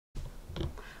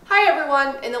Hi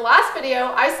everyone! In the last video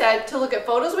I said to look at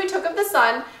photos we took of the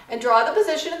sun and draw the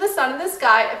position of the sun in the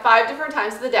sky at 5 different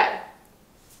times of the day.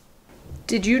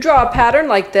 Did you draw a pattern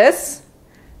like this?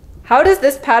 How does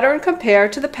this pattern compare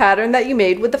to the pattern that you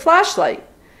made with the flashlight?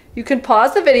 You can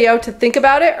pause the video to think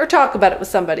about it or talk about it with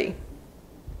somebody.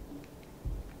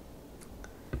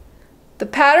 The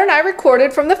pattern I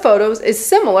recorded from the photos is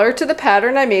similar to the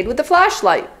pattern I made with the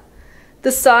flashlight.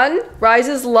 The sun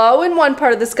rises low in one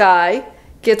part of the sky,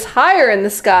 gets higher in the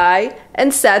sky,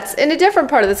 and sets in a different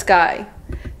part of the sky.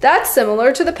 That's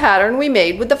similar to the pattern we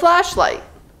made with the flashlight.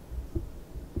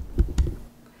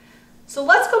 So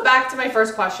let's go back to my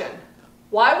first question.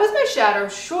 Why was my shadow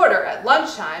shorter at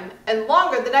lunchtime and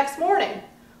longer the next morning?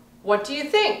 What do you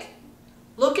think?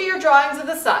 Look at your drawings of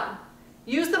the sun.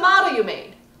 Use the model you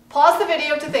made. Pause the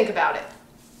video to think about it.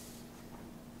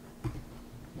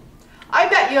 I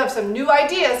bet you have some new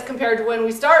ideas compared to when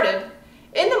we started.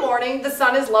 In the morning, the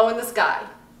sun is low in the sky.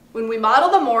 When we model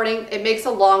the morning, it makes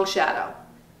a long shadow.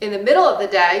 In the middle of the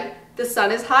day, the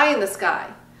sun is high in the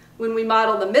sky. When we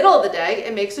model the middle of the day,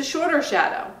 it makes a shorter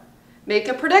shadow. Make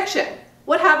a prediction.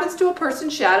 What happens to a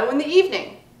person's shadow in the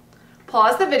evening?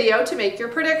 Pause the video to make your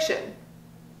prediction.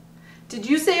 Did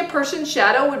you say a person's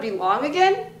shadow would be long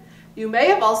again? You may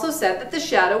have also said that the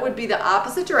shadow would be the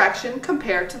opposite direction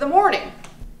compared to the morning.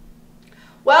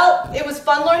 Well, it was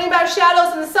fun learning about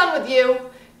shadows in the sun with you.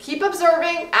 Keep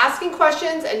observing, asking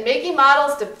questions, and making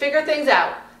models to figure things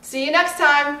out. See you next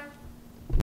time.